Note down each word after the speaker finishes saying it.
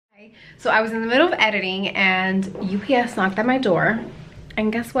So I was in the middle of editing and UPS knocked at my door,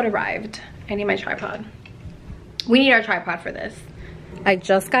 and guess what arrived? I need my tripod. We need our tripod for this. I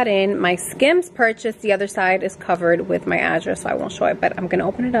just got in my Skims purchase. The other side is covered with my address, so I won't show it, but I'm gonna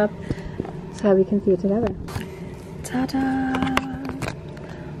open it up so that we can see it together. Ta-da!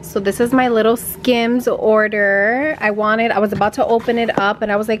 So this is my little Skims order. I was about to open it up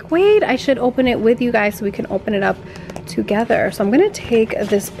and I was like, wait, I should open it with you guys so we can open it up together. So I'm gonna take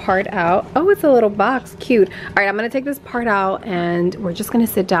this part out. Oh, it's a little box, cute. All right, I'm gonna take this part out and we're just gonna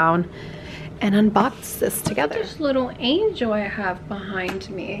sit down and unbox this together. This little angel I have behind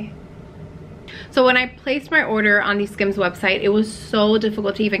me. So when I placed my order on the Skims website, it was so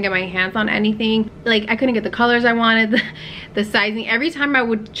difficult to even get my hands on anything. Like, I couldn't get the colors I wanted, the sizing. Every time I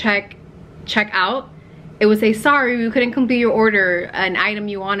would check out, it would say, sorry, we couldn't complete your order. An item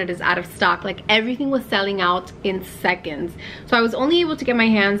you wanted is out of stock. Like, everything was selling out in seconds. So I was only able to get my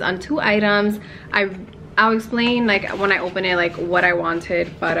hands on 2 items. I'll explain, like, when I open it, like, what I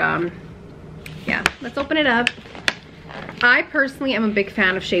wanted. But yeah, let's open it up. I personally am a big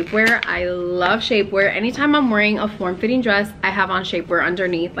fan of shapewear. I love shapewear. Anytime I'm wearing a form-fitting dress, I have on shapewear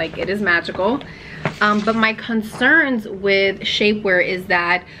underneath. Like, it is magical. But my concerns with shapewear is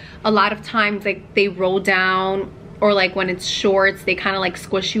that a lot of times, like, they roll down, or like when it's shorts, they kind of like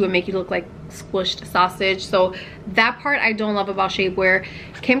squish you and make you look like squished sausage. So that part I don't love about shapewear.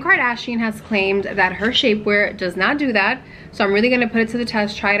 Kim Kardashian has claimed that her shapewear does not do that. So I'm really gonna put it to the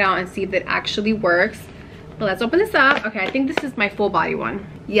test, try it out and see if it actually works. But let's open this up. Okay, I think this is my full body one.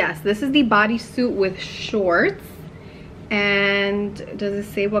 Yes, this is the bodysuit with shorts. And does it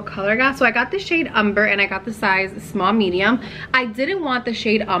say what color I got? So I got the shade Umber and I got the size small medium. I didn't want the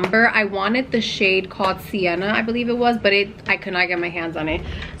shade Umber. I wanted the shade called Sienna, I believe it was, but I could not get my hands on it.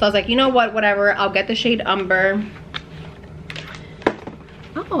 So I was like, you know what, whatever, I'll get the shade Umber.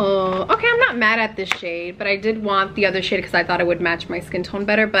 Oh, okay, I'm not mad at this shade, but I did want the other shade because I thought it would match my skin tone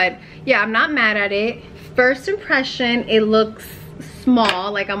better. But yeah, I'm not mad at it. First impression, it looks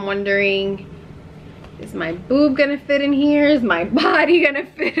small. Like, I'm wondering, is my boob gonna fit in here? Is my body gonna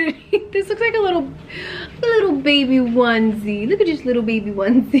fit in here? This looks like a little baby onesie. Look at this little baby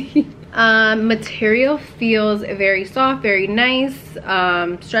onesie. Material feels very soft, very nice,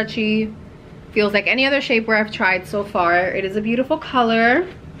 stretchy. Feels like any other shapewear I've tried so far. It is a beautiful color.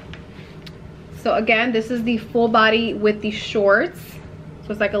 So again, this is the full body with the shorts.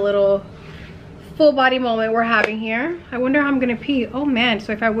 So it's like a little full body moment we're having here. I wonder how I'm gonna pee. Oh man,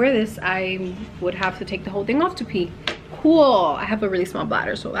 so if I wear this, I would have to take the whole thing off to pee. Cool, I have a really small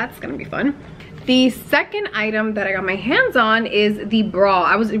bladder, so that's gonna be fun. The second item that I got my hands on is the bra.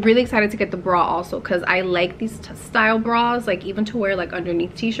 I was really excited to get the bra also because I like these style bras, like even to wear like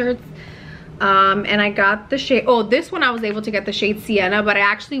underneath t-shirts. And I got the shade, oh, this one I was able to get the shade Sienna, but I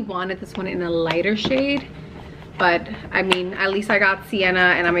actually wanted this one in a lighter shade. But I mean, at least I got Sienna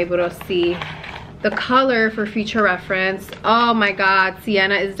and I'm able to see the color for future reference. Oh my god,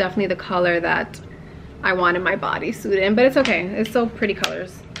 Sienna is definitely the color that I want in my bodysuit in, but it's okay. It's still pretty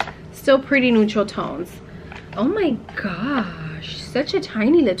colors. Still pretty neutral tones. Oh my gosh, such a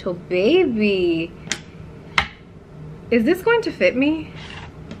tiny little baby. Is this going to fit me?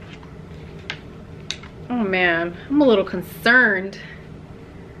 Oh man, I'm a little concerned.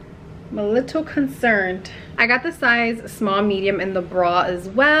 I'm a little concerned. I got the size small medium in the bra as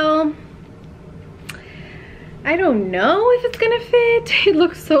well. I don't know if it's gonna fit. It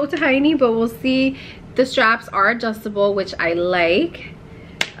looks so tiny, but we'll see. The straps are adjustable, which I like.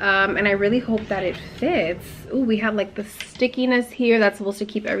 And I really hope that it fits. Ooh, we have like the stickiness here that's supposed to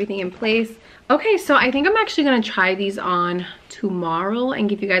keep everything in place. Okay, so I think I'm actually gonna try these on tomorrow and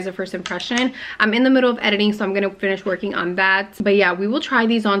give you guys a first impression. I'm in the middle of editing, so I'm gonna finish working on that. But yeah, we will try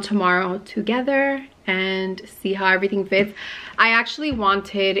these on tomorrow together and see how everything fits. I actually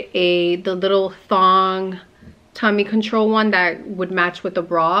wanted the little thong tummy control one that would match with the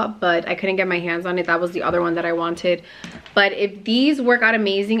bra, but I couldn't get my hands on it. That was the other one that I wanted. But if these work out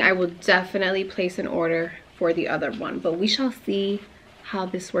amazing, I will definitely place an order for the other one, but we shall see how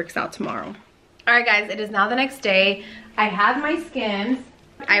this works out tomorrow. All right guys, it is now the next day. I have my Skims.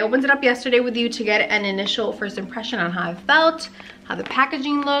 I opened it up yesterday with you to get an initial first impression on how I felt, how the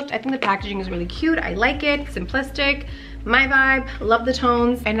packaging looked. I think the packaging is really cute. I like it, simplistic, my vibe, love the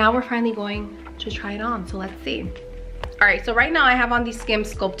tones. And now we're finally going to try it on, so let's see. All right, so right now I have on the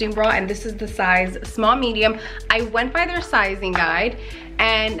Skims sculpting bra, and this is the size small medium. I went by their sizing guide,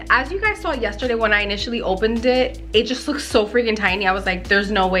 and as you guys saw yesterday when I initially opened it, it just looks so freaking tiny. I was like,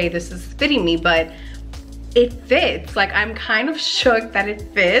 there's no way this is fitting me, but it fits. Like, I'm kind of shook that it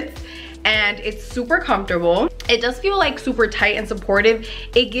fits, and it's super comfortable. It does feel like super tight and supportive.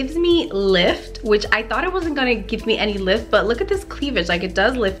 It gives me lift, which I thought it wasn't gonna give me any lift, but look at this cleavage, like it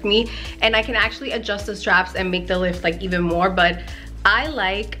does lift me, and I can actually adjust the straps and make the lift like even more. But I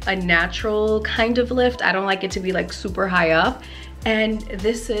like a natural kind of lift. I don't like it to be like super high up. And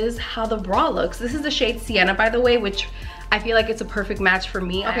this is how the bra looks. This is the shade Sienna, by the way, which I feel like it's a perfect match for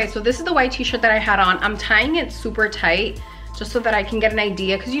me. Okay, so this is the white t-shirt that I had on. I'm tying it super tight just so that I can get an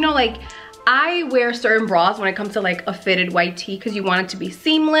idea, because you know, like, I wear certain bras when it comes to like a fitted white tee because you want it to be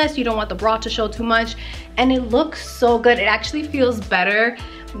seamless. You don't want the bra to show too much, and it looks so good. It actually feels better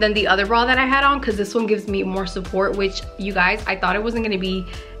than the other bra that I had on because this one gives me more support, which, you guys, I thought it wasn't going to be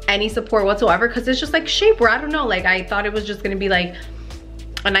any support whatsoever because it's just like shapewear. I don't know, like I thought it was just going to be like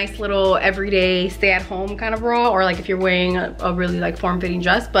a nice little everyday stay at home kind of bra, or like if you're wearing a really like form-fitting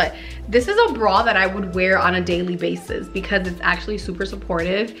dress. But this is a bra that I would wear on a daily basis because it's actually super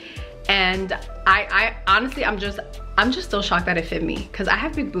supportive. And I honestly, I'm just still shocked that it fit me because I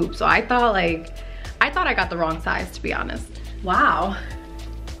have big boobs. So I thought I got the wrong size, to be honest. Wow.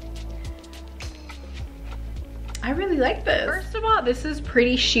 I really like this. First of all, this is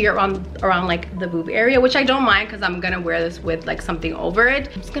pretty sheer around like the boob area, which I don't mind because I'm gonna wear this with like something over it.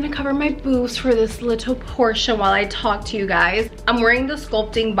 I'm just gonna cover my boobs for this little portion while I talk to you guys. I'm wearing the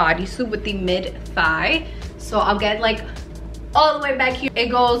sculpting bodysuit with the mid thigh. So I'll get like all the way back here. It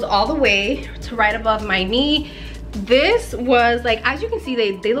goes all the way to right above my knee. This was like, as you can see,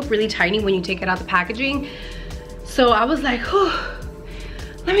 they look really tiny when you take it out the packaging. So I was like, whew,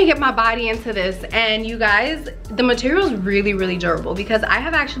 let me get my body into this. And you guys, the material is really, really durable because I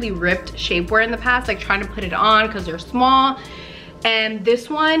have actually ripped shapewear in the past, like trying to put it on because they're small. And this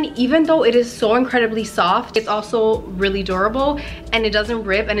one, even though it is so incredibly soft, it's also really durable and it doesn't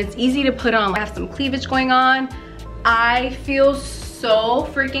rip and it's easy to put on. I have some cleavage going on. I feel so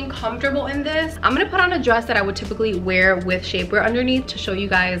freaking comfortable in this. I'm gonna put on a dress that I would typically wear with shapewear underneath to show you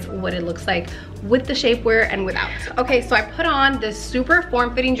guys what it looks like with the shapewear and without. Okay, so I put on this super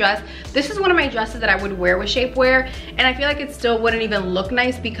form-fitting dress. This is one of my dresses that I would wear with shapewear, and I feel like it still wouldn't even look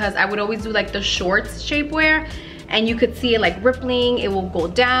nice because I would always do like the shorts shapewear, and you could see it like rippling, it will go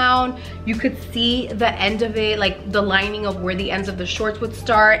down. You could see the end of it, like the lining of where the ends of the shorts would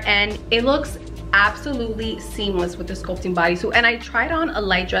start, and it looks absolutely seamless with the sculpting bodysuit. And I tried on a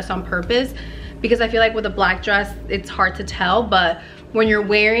light dress on purpose because I feel like with a black dress it's hard to tell, but when you're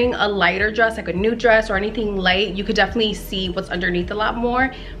wearing a lighter dress, like a nude dress or anything light, you could definitely see what's underneath a lot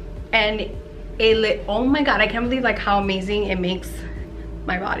more. And oh my god, I can't believe like how amazing it makes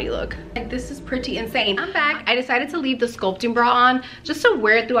my body look. Like, this is pretty insane. I'm back. I decided to leave the sculpting bra on just to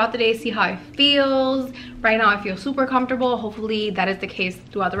wear it throughout the day, see how it feels. Right now I feel super comfortable. Hopefully that is the case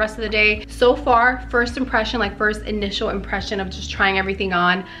throughout the rest of the day. So far, first impression, like first initial impression of just trying everything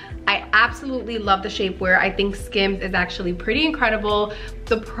on, I absolutely love the shapewear. I think SKIMS is actually pretty incredible.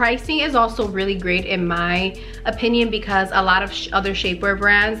 The pricing is also really great in my opinion because a lot of other shapewear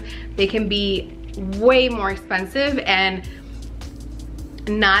brands, they can be way more expensive and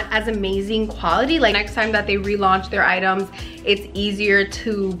not as amazing quality. Like next time that they relaunch their items, it's easier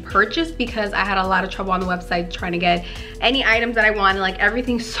to purchase because I had a lot of trouble on the website trying to get any items that I wanted. Like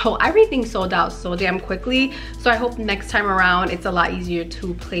everything sold out so damn quickly. So I hope next time around it's a lot easier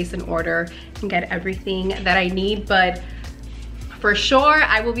to place an order and get everything that I need. But for sure,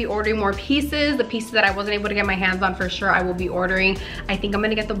 I will be ordering more pieces. The pieces that I wasn't able to get my hands on, for sure, I will be ordering. I think I'm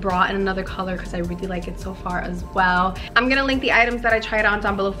gonna get the bra in another color because I really like it so far as well. I'm gonna link the items that I tried on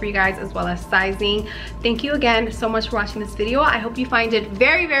down below for you guys, as well as sizing. Thank you again so much for watching this video. I hope you find it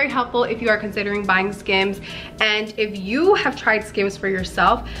very, very helpful if you are considering buying SKIMS. And if you have tried SKIMS for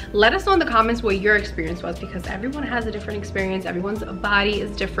yourself, let us know in the comments what your experience was, because everyone has a different experience. Everyone's body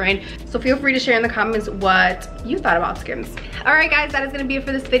is different. So feel free to share in the comments what you thought about SKIMS. All right, guys, that is gonna be it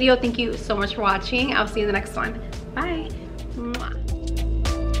for this video. Thank you so much for watching. I'll see you in the next one. Bye. Mwah.